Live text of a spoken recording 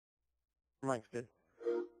Mike's good.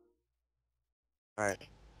 Alright.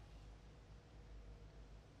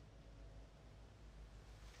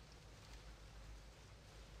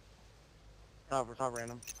 Top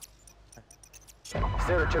random.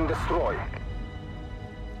 Search and destroy.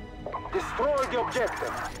 Destroy the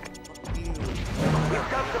objective. We've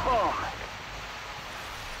got the bomb.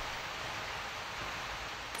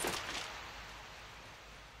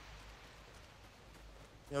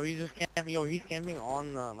 Yo, he's just camping. Yo, he's camping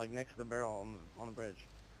on the, like, next to the barrel on the bridge.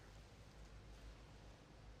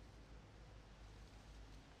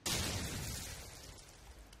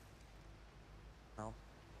 No.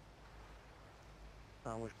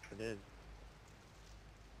 I wish I did.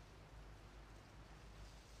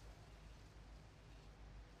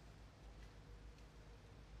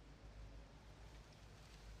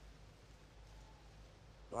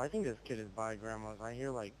 So I think this kid is by grandma's. I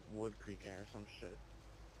hear, like, Wood Creek or some shit.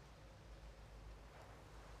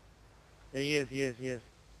 Yeah, he is.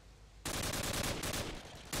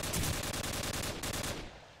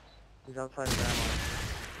 He's outside grandma's.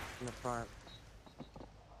 In the front.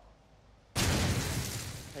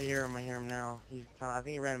 I hear him now. I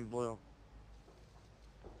think he ran in blue.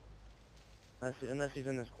 Unless he's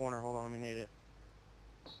in this corner. Hold on, let me nade it.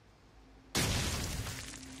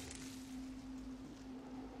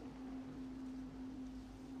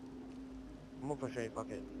 I'm gonna push A, fuck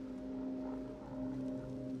it.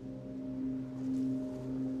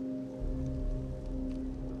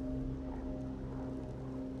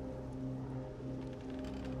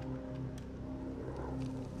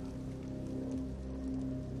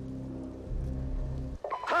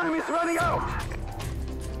 Time is running out.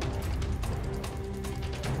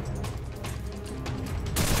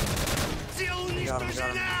 Got him.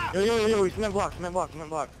 Yo, he's cement block.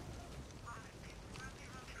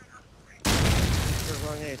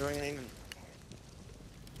 Throwing an aim.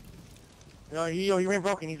 No, he ran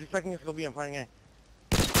broken. He's expecting us to go B. I'm fighting A.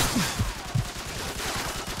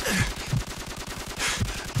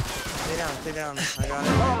 Stay down. I got it.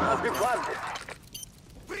 Bomb has been planted.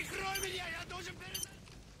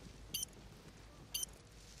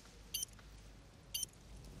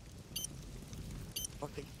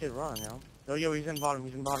 Fuck the kid run, yo, he's in bottom.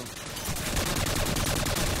 He's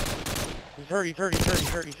hurt.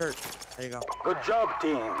 There you go. Good job,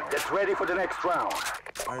 team. Get ready for the next round.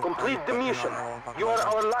 Complete the mission. You are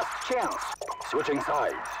our last chance. Switching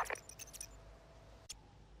sides.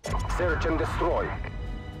 Search and destroy.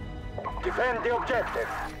 Defend the objective.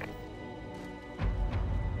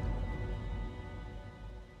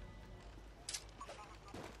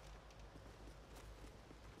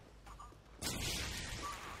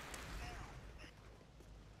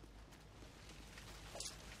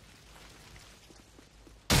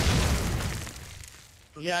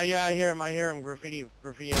 Yeah, I hear him. Graffiti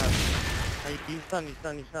out. He's stunned.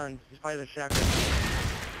 He's by the shack.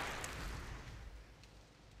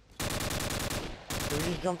 So he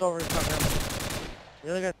just jumped over his top.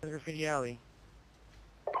 The other guy's in the graffiti alley.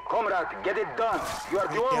 Comrade, get it done. You are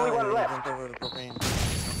the only one left. Jumped over the propane.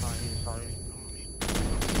 Sorry.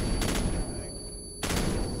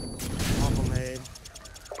 Awful made.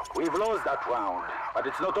 We've lost that round, but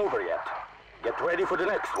it's not over yet. Get ready for the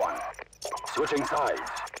next one. Switching sides.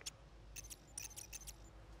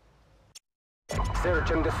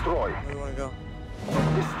 Search and destroy. Where do you want to go?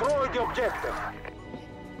 Destroy the objective.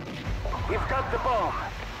 We've got the bomb.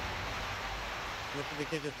 Looks like the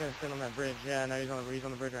kid just gonna sit on that bridge. Yeah, no, he's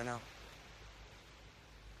on the bridge right now.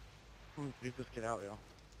 I'm gonna beat this kid out, yo.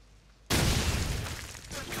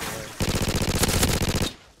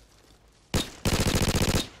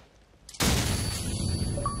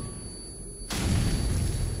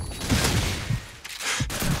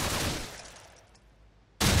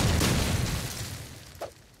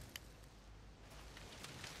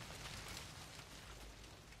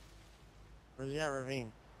 Where's he at,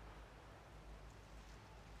 Ravine?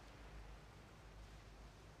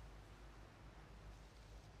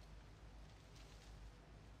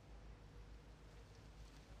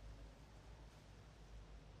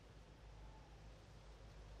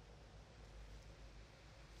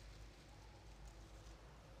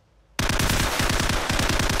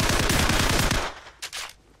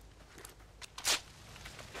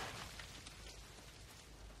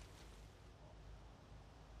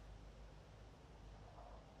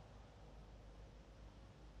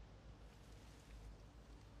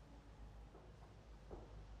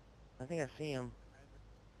 I think I see him.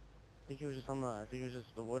 I think he was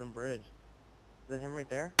just the wooden bridge. Is that him right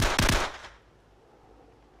there?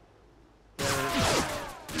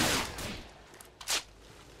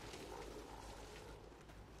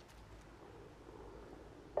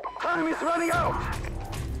 Time is running out!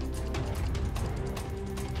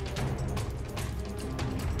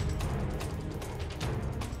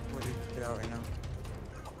 Where do you just get out right now?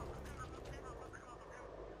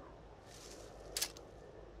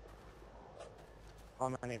 Oh,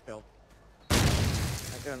 my name failed. I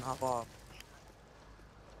couldn't hop off.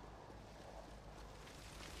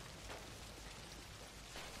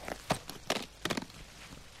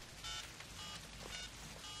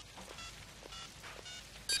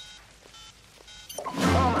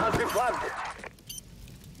 Bomb has been planted.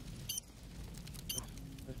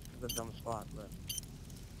 This is a dumb spot, but...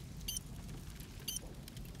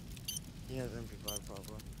 He has MP5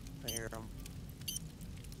 probably. I hear him.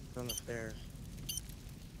 He's on the stairs.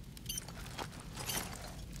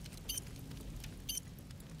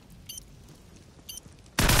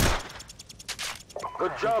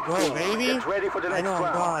 Good job, Go, team. baby! Get ready for the next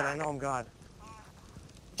round. I know I'm God.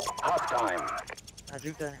 Half time. I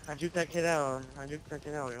juked that kid out.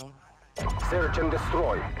 Yo. Search and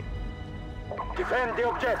destroy. Defend the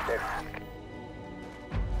objective.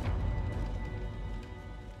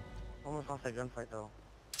 Almost lost that gunfight though.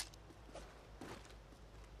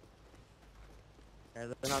 Yeah,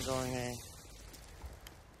 they're not going A.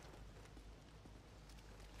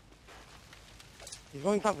 He's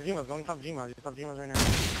going top of Gmos, He's top of Gmos right now.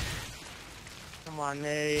 Come on,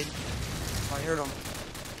 Nate. Oh, I heard him.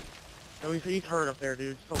 No, he's hurt up there,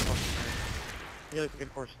 dude. So fucking hurt. He looks like a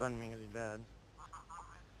force stun me because he's bad.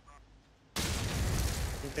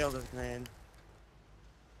 He failed his nade.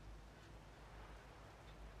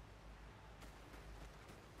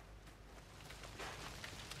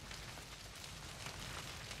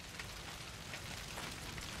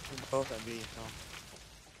 We're both at B, so.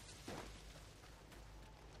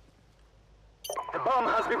 The bomb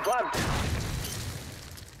has been planted.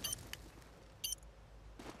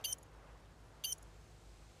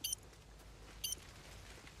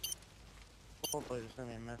 Hopefully just send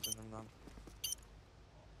me a message, I'm done.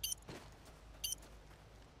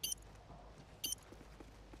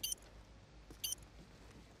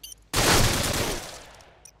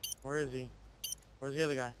 Where is he? Where's the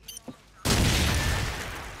other guy?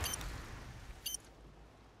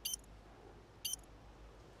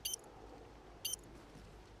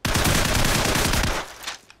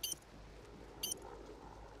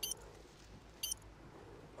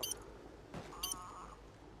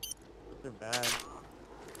 They're bad.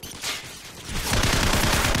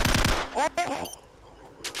 Oh!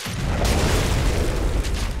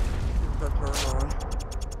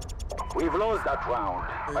 We've lost that round,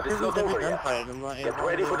 but it's not over yet. Get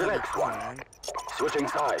ready for the next one. Switching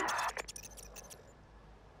sides.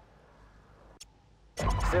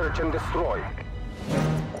 Search and destroy.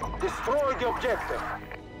 Destroy the objective.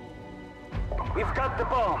 We've got the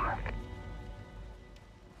bomb.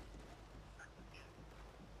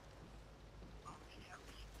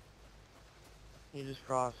 He just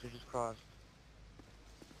crossed.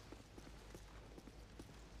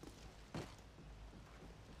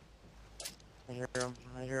 I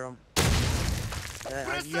hear him.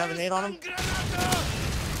 You have a nade on him?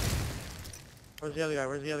 Where's the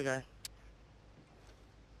other guy?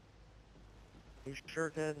 You sure,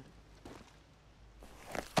 kid?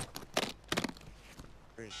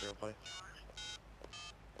 Pretty sure, buddy.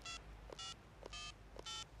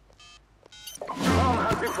 Bomb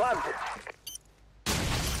has been planted.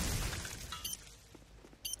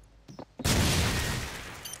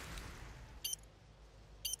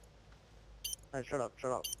 Alright, shut up.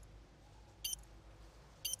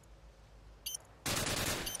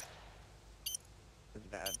 It's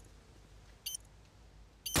bad.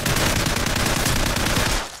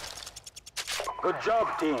 Good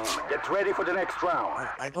job, team. Get ready for the next round.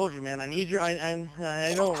 I told you, man. I need your. I know. I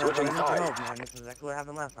need your help, man. This is exactly what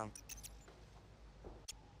happened last time.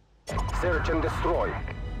 Search and destroy.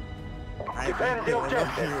 Defend the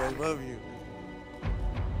objective. I love you.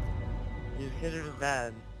 These kids are just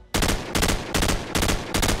bad.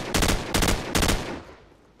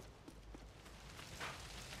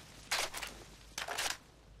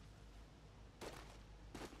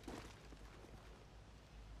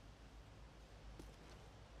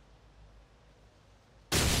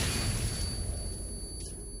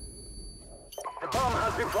 The bomb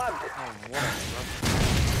has been planted.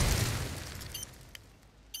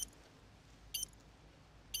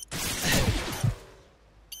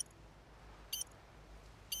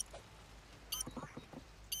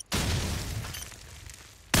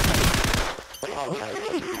 Oh, what?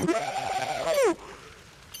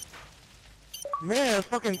 Man, it's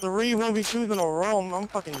fucking 3 1v2s in a row. I'm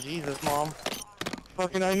fucking Jesus, Mom.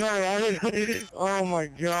 Fucking, I know, right? Oh my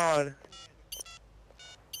god.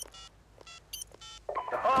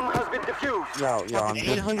 it defused. Yo, I'm Fucking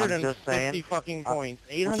just 850 saying. fucking points.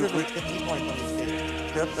 850 points on this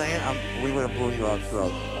kid. Just saying, we would have blew you out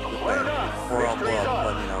throat. Well done. Or I'll Victory blow is up,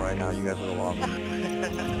 ours. but you know, right now you guys would have lost.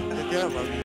 Good job, buddy.